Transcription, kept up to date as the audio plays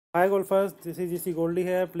Hi golfers, this is GC Goldie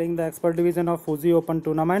here playing the expert division of FuJi Open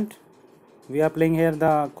tournament. We are playing here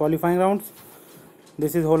the qualifying rounds.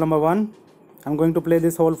 This is hole number 1. I'm going to play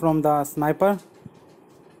this hole from the sniper,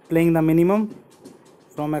 playing the minimum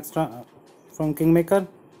from Kingmaker.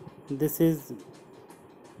 This is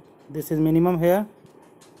minimum here.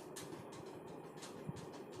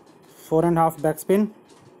 4.5 backspin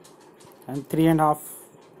and 3.5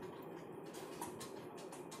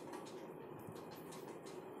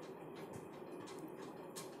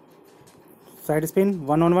 side spin.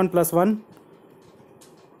 1-on-1 plus 1,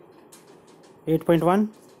 8.1.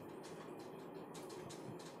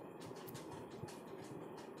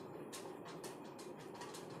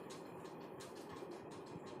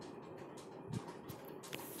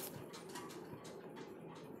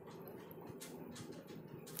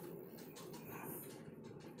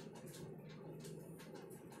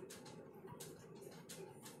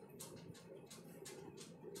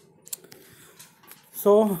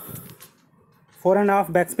 So 4.5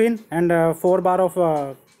 backspin and 4 bar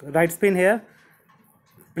of right spin here.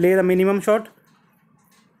 Play the minimum shot.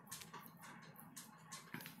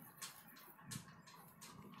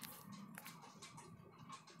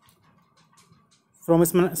 From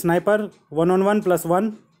sniper, 1-on-1 plus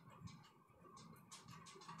 1.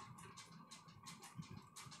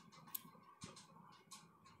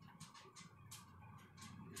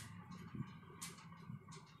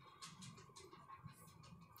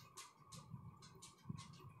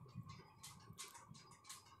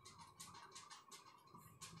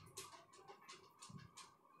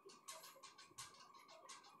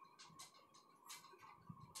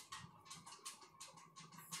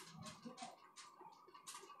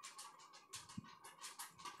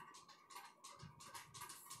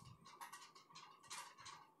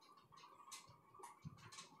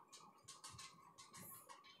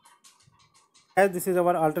 As this is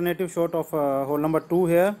our alternative shot of hole number 2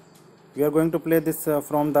 here. We are going to play this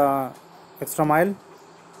from the extra mile.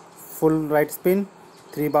 Full right spin,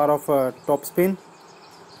 3 bar of top spin.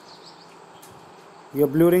 Your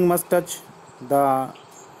blue ring must touch the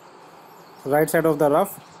right side of the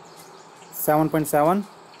rough, 7.7.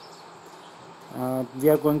 We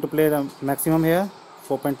are going to play the maximum here,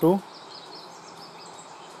 4.2.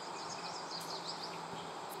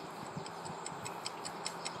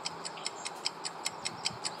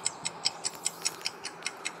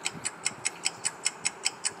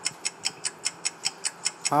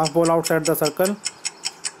 Half ball outside the circle.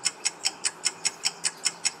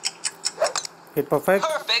 Hit perfect.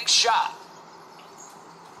 Perfect shot.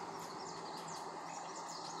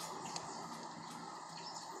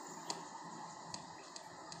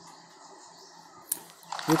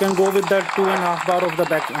 You can go with the 2.5 bar of the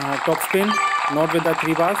back top spin, not with the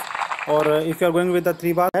 3 bars. Or if you are going with the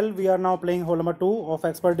 3 bars. Well, we are now playing hole number 2 of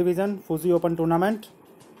expert division FuJi Open tournament.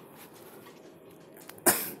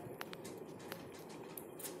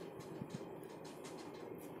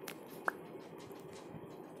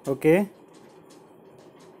 Okay,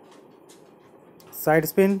 side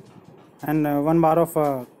spin and 1 bar of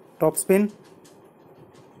top spin.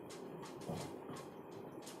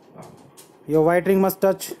 Your white ring must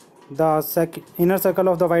touch the inner circle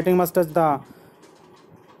of the white ring must touch the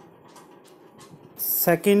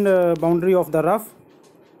second boundary of the rough.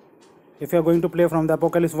 If you are going to play from the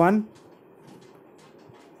Apocalypse 1.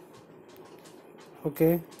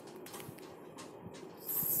 Okay,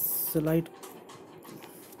 slide.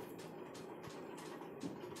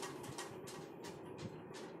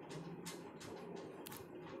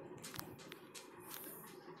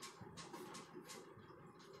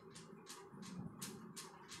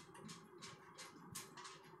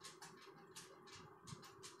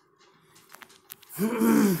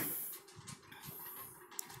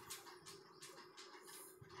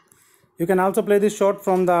 You can also play this shot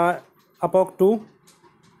from the Apoc 2.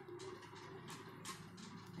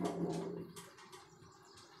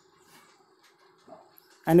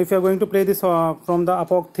 And if you are going to play this from the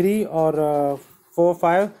Apoc 3 or 4,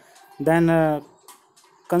 5, then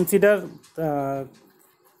consider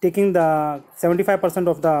taking the 75%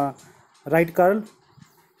 of the right curl.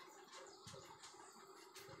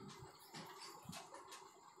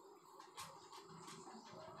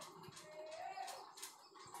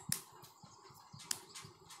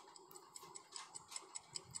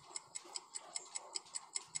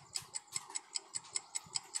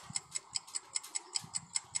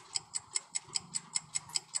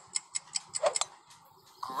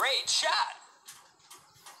 Great shot.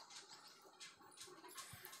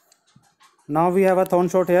 Now we have a thorn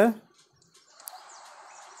shot here.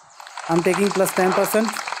 I'm taking plus 10%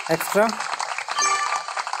 extra.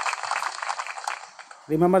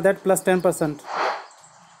 Remember that, plus 10%.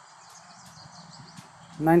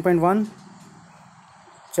 9.1.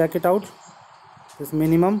 Check it out. This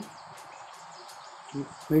minimum,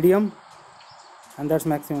 medium, and that's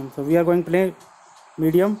maximum. So we are going to play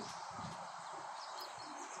medium.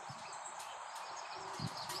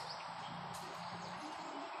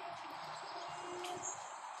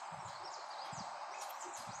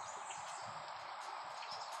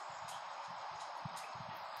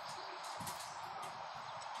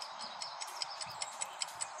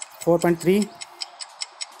 Four point three.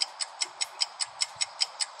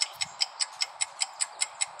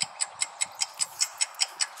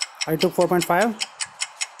 I took 4.5.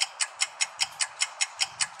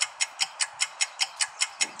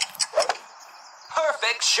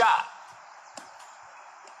 Perfect shot.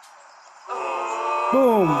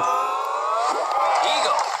 Boom.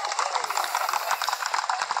 Eagle.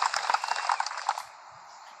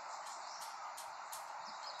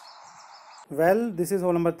 Well, this is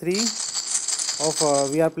hole number 3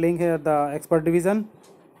 of we are playing here the expert division.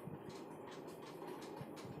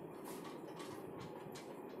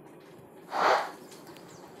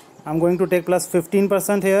 I'm going to take plus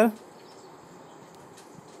 15% here.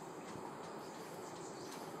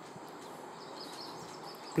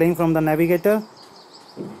 Playing from the navigator.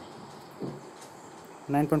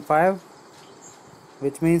 9.5,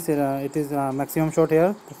 which means it is maximum shot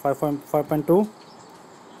here, 5.2.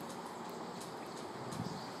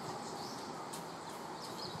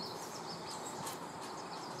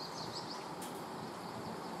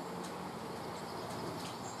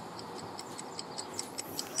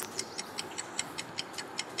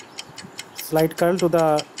 Slight curl to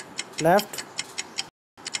the left.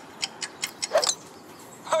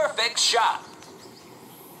 Perfect shot.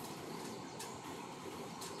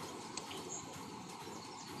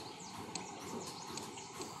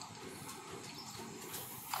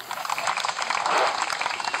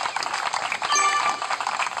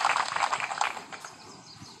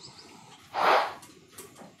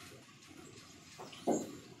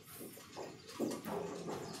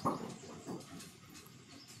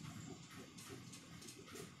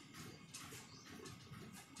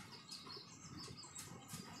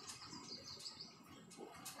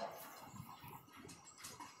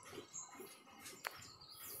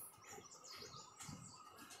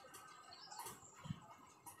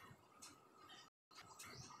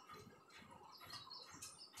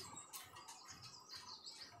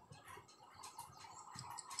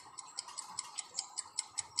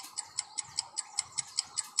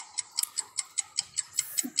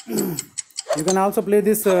 You can also play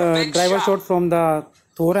this Perfect driver shot. shot from the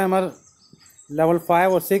Thor hammer level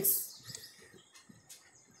 5 or 6.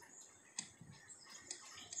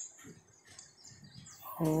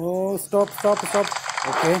 Oh, stop.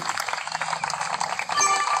 Okay.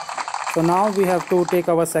 So now we have to take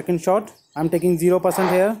our second shot. I'm taking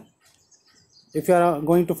 0% here. If you are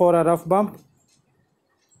going to for a rough bump,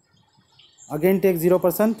 again take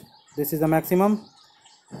 0%. This is the maximum.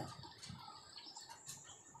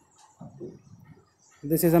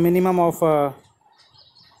 This is a minimum of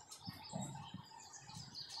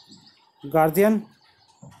Guardian.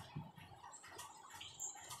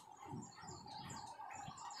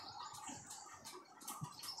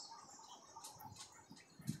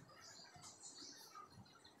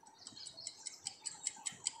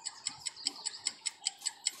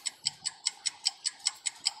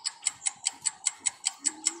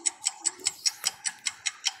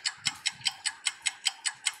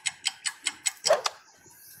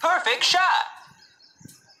 Perfect shot.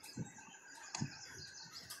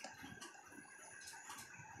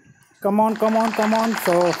 Come on.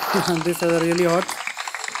 So this is really hot.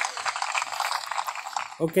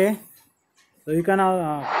 Okay, so you can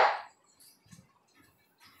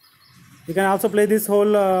also play this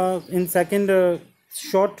hole in second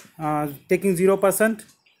shot, taking 0%,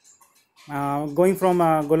 going from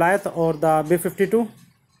Goliath or the B52.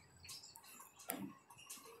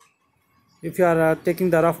 If you are taking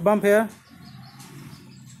the rough bump here,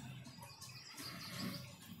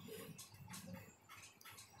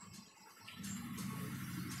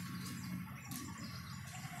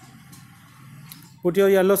 put your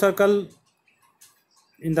yellow circle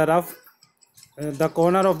in the rough, the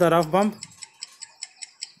corner of the rough bump.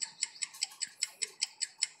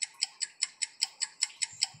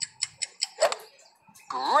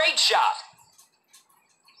 Great shot.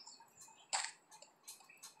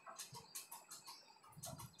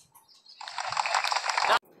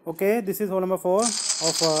 Okay, this is hole number 4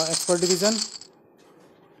 of expert division.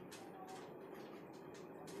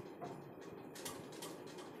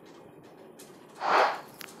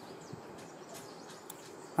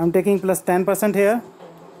 I'm taking plus 10% here.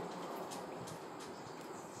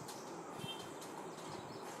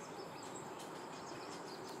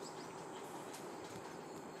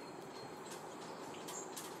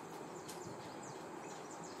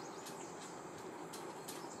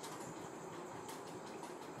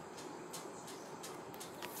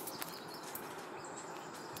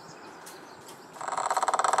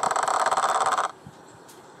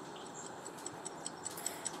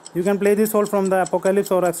 You can play this hole from the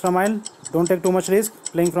Apocalypse or Extra Mile. Don't take too much risk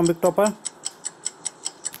playing from Big Topper.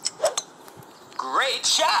 Great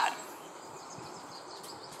shot.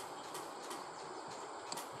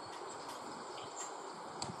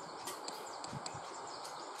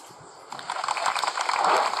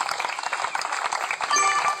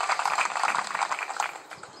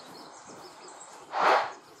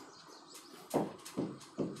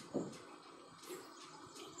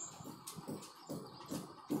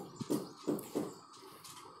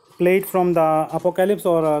 Play it from the Apocalypse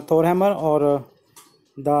or Thor Hammer or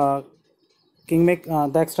the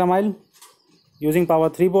the Extra Mile using power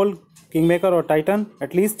 3 ball, Kingmaker or Titan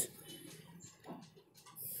at least.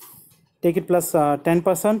 Take it plus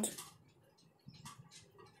 10%.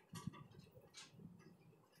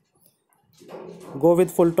 Go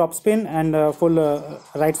with full top spin and full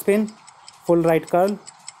right spin, full right curl.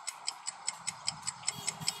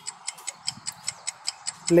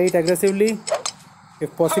 Play it aggressively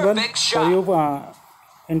if possible Perfect for you shot.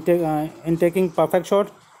 in taking perfect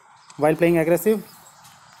shot while playing aggressive.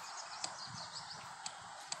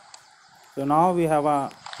 So now we have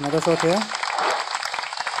another shot here.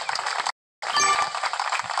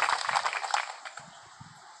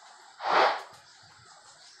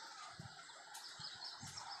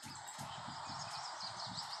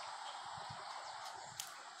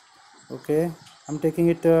 Okay, I'm taking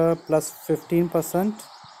it plus 15%,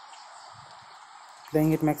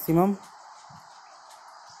 playing it maximum.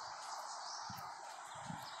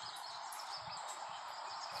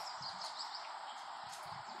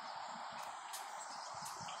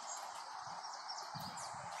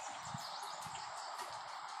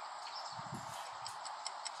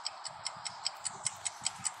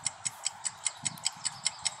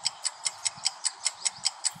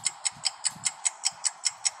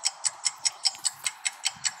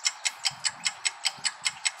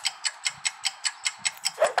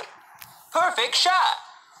 Perfect shot.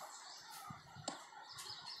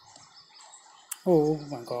 Oh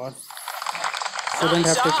my god, shouldn't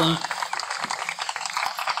Nice have taken on.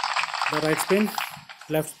 the right spin.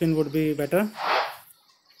 Left spin would be better.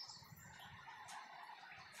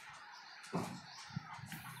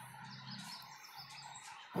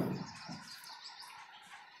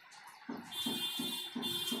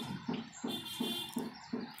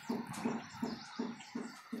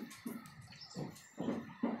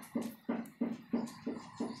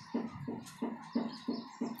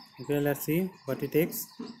 Okay, let's see what it takes.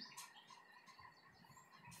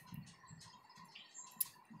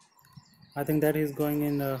 I think that is going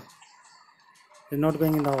in the, is not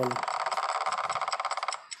going in the hole.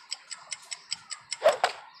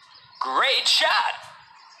 Great shot.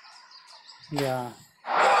 Yeah.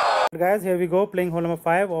 Guys, here we go, playing hole number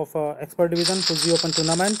 5 of Expert Division FuJi Open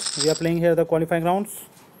Tournament. We are playing here the qualifying rounds.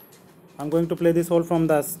 I'm going to play this hole from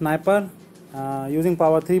the Sniper using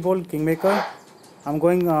power 3 ball, Kingmaker. I'm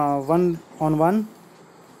going 1-on-1.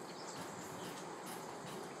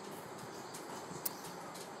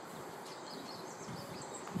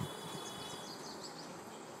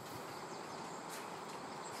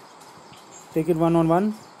 Take it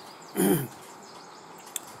 1-on-1.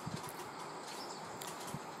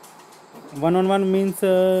 1-on-1 means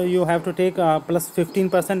you have to take plus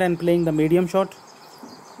 15% and playing the medium shot.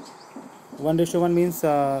 1:1 means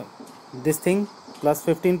this thing plus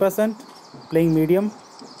 15% playing medium.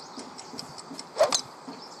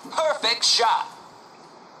 Perfect shot.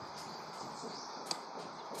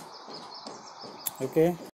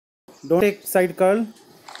 Okay, don't take side curl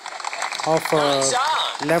of Nice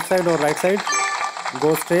on. left side or right side.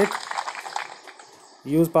 Go straight.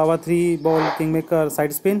 Use power 3 ball Kingmaker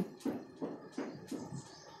side spin.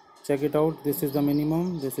 Check it out. This is the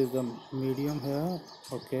minimum, this is the medium here.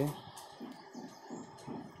 Okay,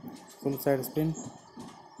 full side spin.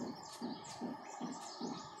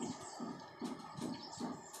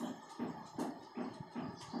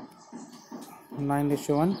 Nine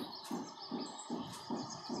ratio 1.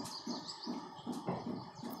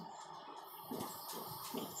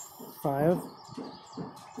 Five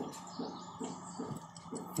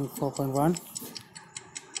and 4.1.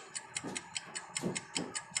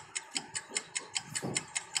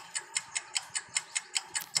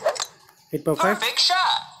 Hit perfect. Perfect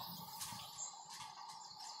shot.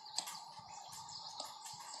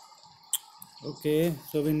 Okay,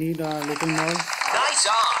 so we need a little more Nice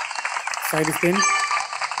on. side spin.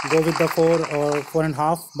 Go with the 4 or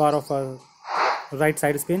 4.5 bar of a right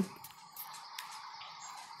side spin.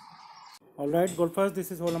 Alright golfers,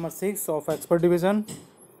 this is hole number 6 of expert division.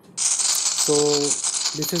 So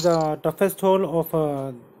this is the toughest hole of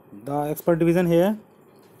the expert division here.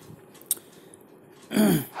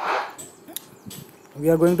 We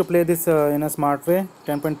are going to play this in a smart way,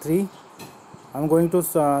 10.3. I'm going to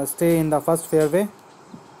stay in the first fairway.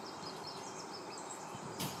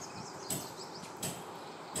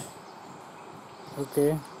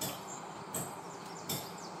 Okay.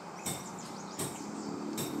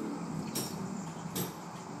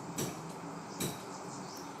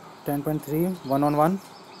 .3, 1 on 1,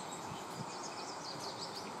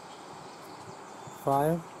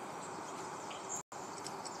 5.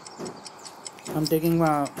 I'm taking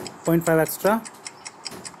 0.5 extra.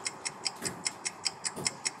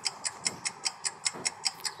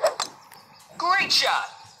 Great shot.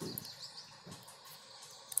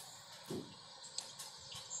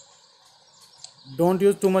 Don't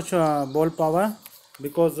use too much ball power,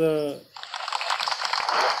 because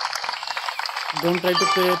don't try to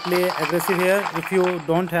play aggressive here if you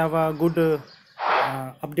don't have a good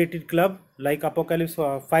updated club like Apocalypse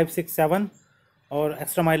 5, 6, 7 or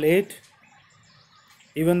Extra Mile 8.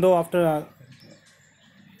 Even though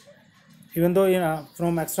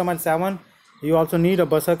from Extra Mile 7 you also need a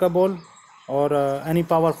berserker ball or any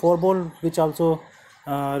power 4 ball, which also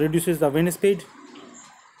reduces the wind speed.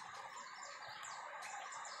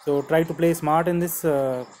 So try to play smart in this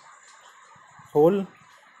hole.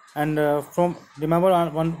 And from remember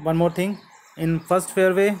one more thing, in first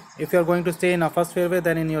fairway, if you are going to stay in a first fairway,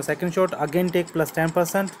 then in your second shot again take plus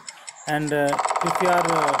 10%. And if you are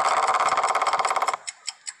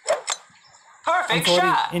Perfect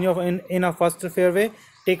shot. in a first fairway,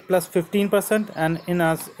 take plus 15%. And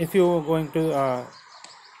if you are going to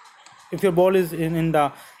if your ball is in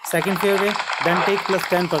the second fairway, then take plus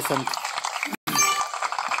 10%.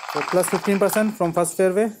 So plus 15% from first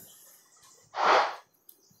fairway.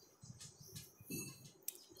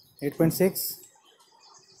 8.6.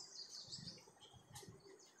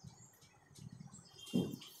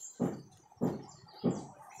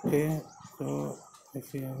 Okay, so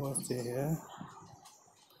if you have stay here.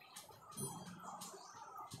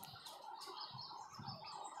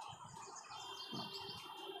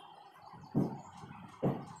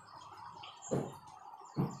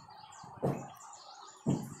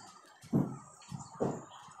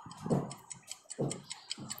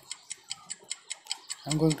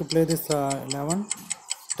 I'm going to play this 11,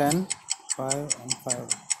 10, 5 and 5.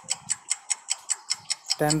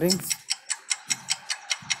 10 rings.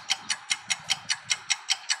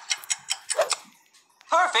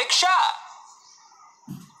 Perfect shot.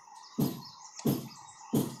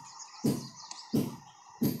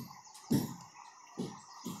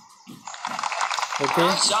 Okay.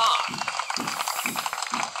 Nice on.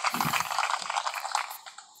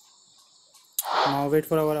 Now wait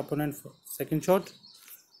for our opponent for second shot.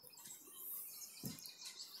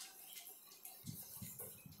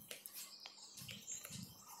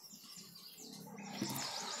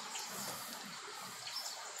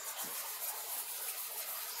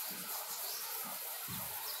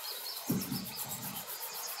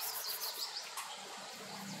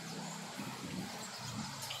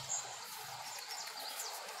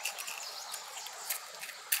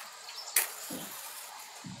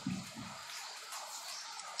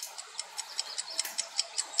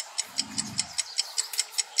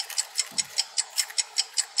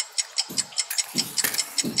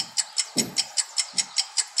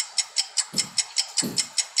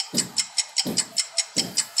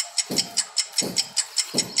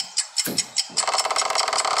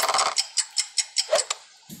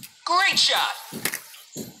 Great shot.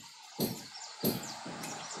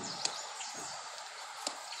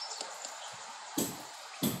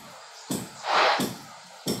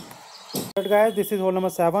 Alright guys, this is hole number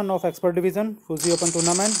 7 of expert division FuJi Open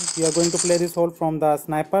tournament. We are going to play this hole from the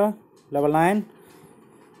sniper level 9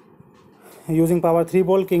 using power 3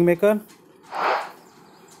 ball kingmaker.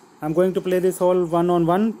 I'm going to play this hole 1 on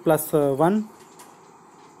 1 plus 1,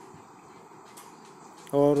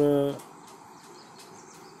 or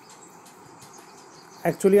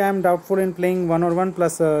actually I am doubtful in playing 1 on 1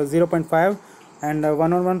 plus 0.5 and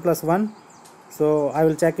 1 on 1 plus 1, so I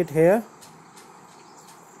will check it here.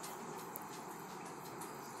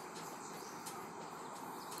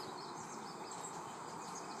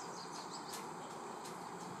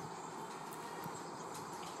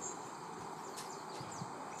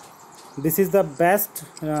 This is the best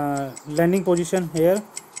landing position here.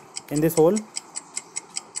 in this hole.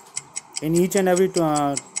 In each and every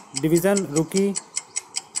division, rookie,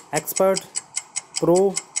 expert,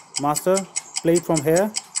 pro, master, play it from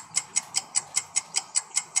here.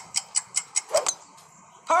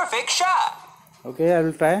 Perfect shot. Okay, I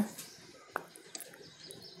will try.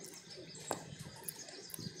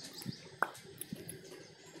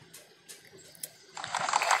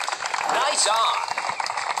 Nice on.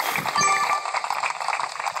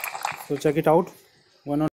 So check it out.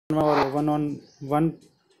 1 on 1 or 1 on 1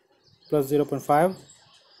 plus 0.5.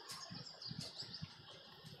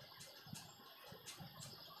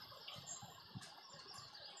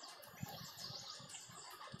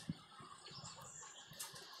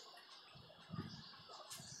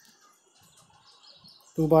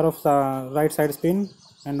 Two bar of right side spin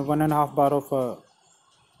and 1.5 bar of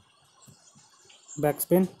back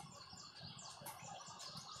spin.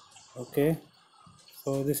 Okay,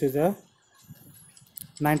 so this is a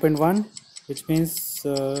 9.1, which means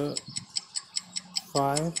 5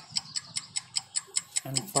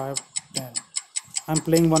 and 5, 10. I'm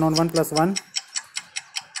playing 1 on 1 plus 1.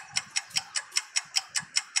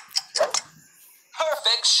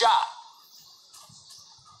 Perfect shot.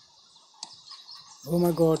 Oh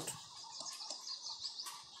my god.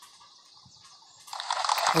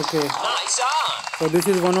 Okay, Nice on. so this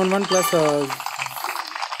is 1 on 1 plus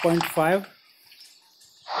 0.5.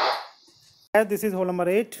 This is hole number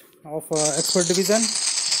 8 of expert division.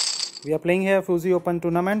 We are playing here FuJi Open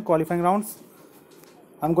tournament qualifying rounds.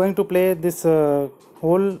 I'm going to play this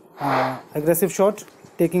whole aggressive shot,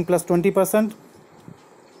 taking plus 20%.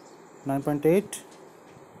 9.8.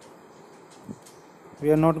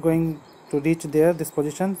 We are not going to reach there, this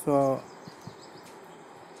position. So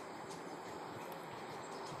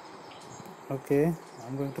okay,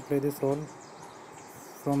 I'm going to play this hole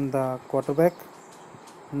from the quarterback.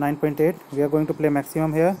 9.8. We are going to play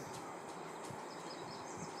maximum here.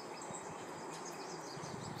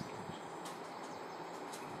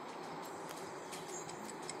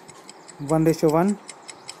 One ratio 1,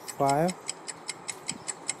 5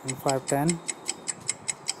 and 5, 10.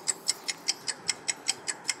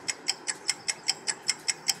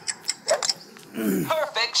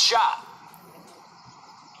 Perfect shot.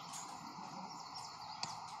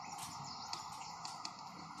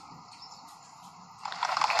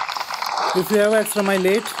 If you have extra mile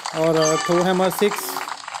 8 or throw hammer 6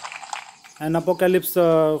 and apocalypse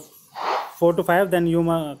 4 to 5, then you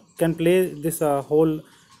can play this whole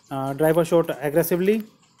driver shot aggressively,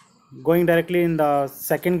 going directly in the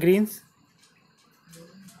second greens.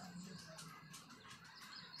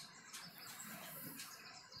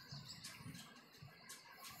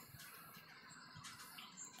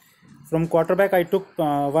 From quarterback I took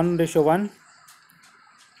 1 ratio 1.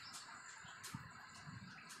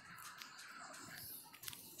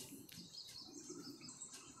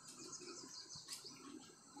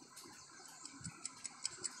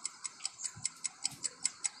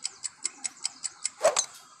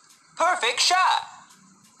 Perfect shot.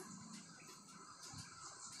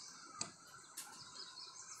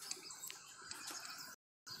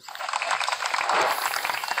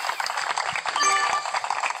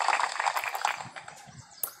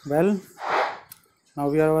 Well, now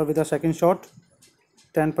we are over with the second shot.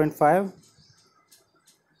 10.5.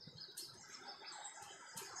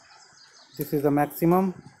 This is the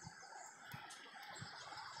maximum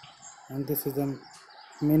and this is the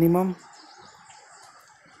minimum.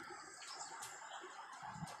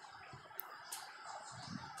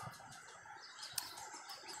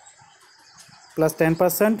 Plus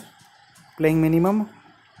 10%, playing minimum.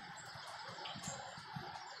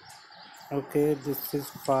 Okay, this is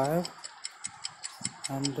 5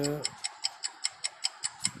 and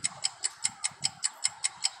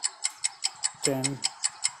 10.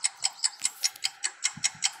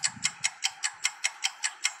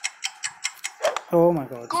 Oh my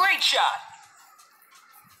god. Great shot.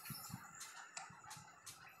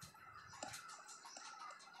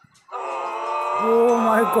 Oh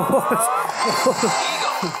my god.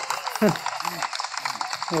 Eagle.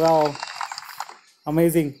 Wow.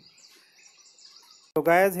 Amazing. So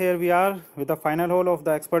guys, here we are with the final hole of the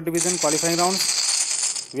expert division qualifying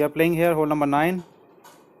rounds. We are playing here hole number 9.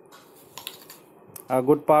 A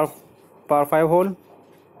good par 5 hole.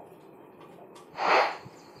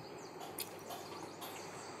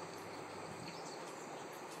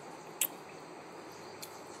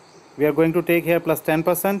 We are going to take here plus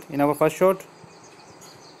 10% in our first shot.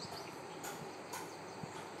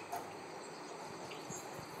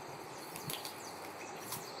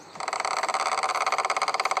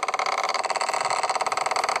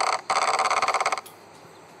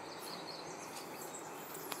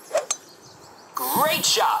 Great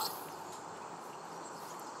shot.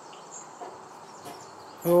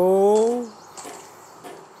 Oh,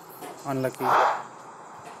 unlucky.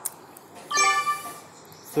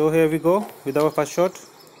 So here we go with our first shot.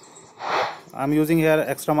 I'm using here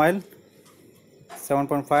extra mile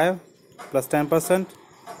 7.5 plus 10%.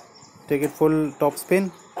 Take it full top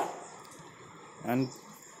spin and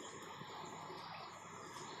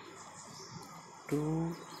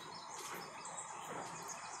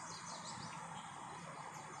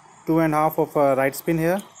 2.5 of right spin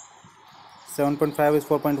here. 7.5 is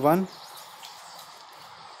 4.1.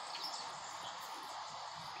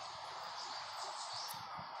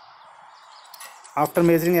 After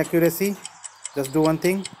measuring accuracy, just do one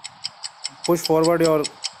thing: push forward your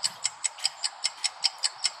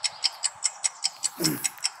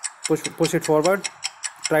push it forward.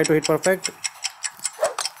 Try to hit perfect.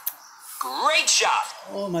 Great shot.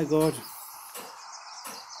 Oh my god.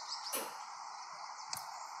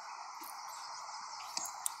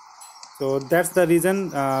 So that's the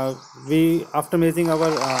reason we, after measuring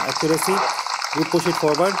our accuracy, we push it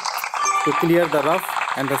forward to clear the rough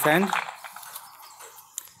and the sand.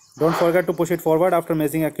 Don't forget to push it forward after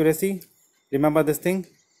measuring accuracy. Remember this thing.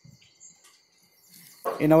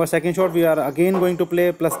 In our second shot, we are again going to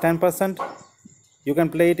play plus 10%. You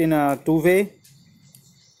can play it in a two-way,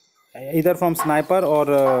 either from sniper or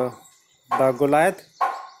the Goliath.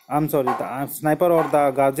 I'm sorry, the sniper or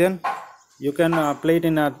the Guardian. You can play it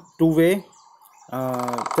in a two-way.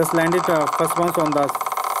 Just land it first once on the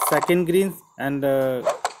second greens and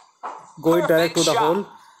go it direct to the hole.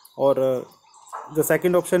 Or the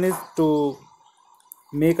second option is to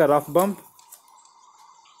make a rough bump.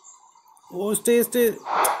 Oh, stay.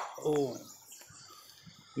 Oh,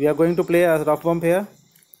 we are going to play a rough bump here.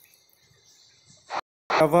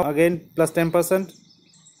 Rough bump again plus 10%,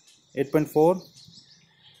 8.4.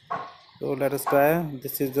 So let us try.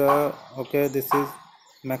 This is okay. This is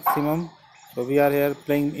maximum. So we are here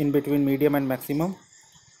playing in between medium and maximum.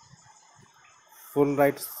 Full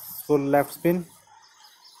right, full left spin.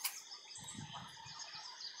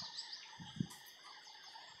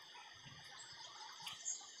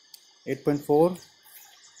 .4.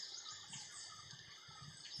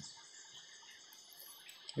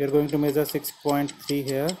 We are going to measure 6.3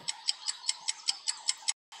 here.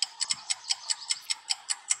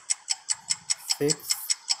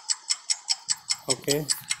 Okay,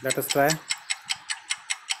 let us try.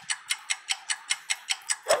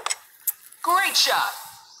 Great shot.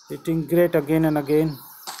 Hitting great again and again.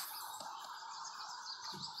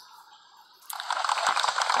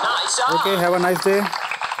 Nice on. Okay, have a nice day.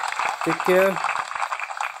 Take care.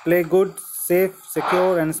 Play good, safe,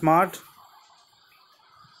 secure and smart.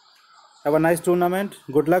 Have a nice tournament.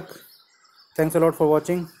 Good luck. Thanks a lot for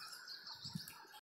watching.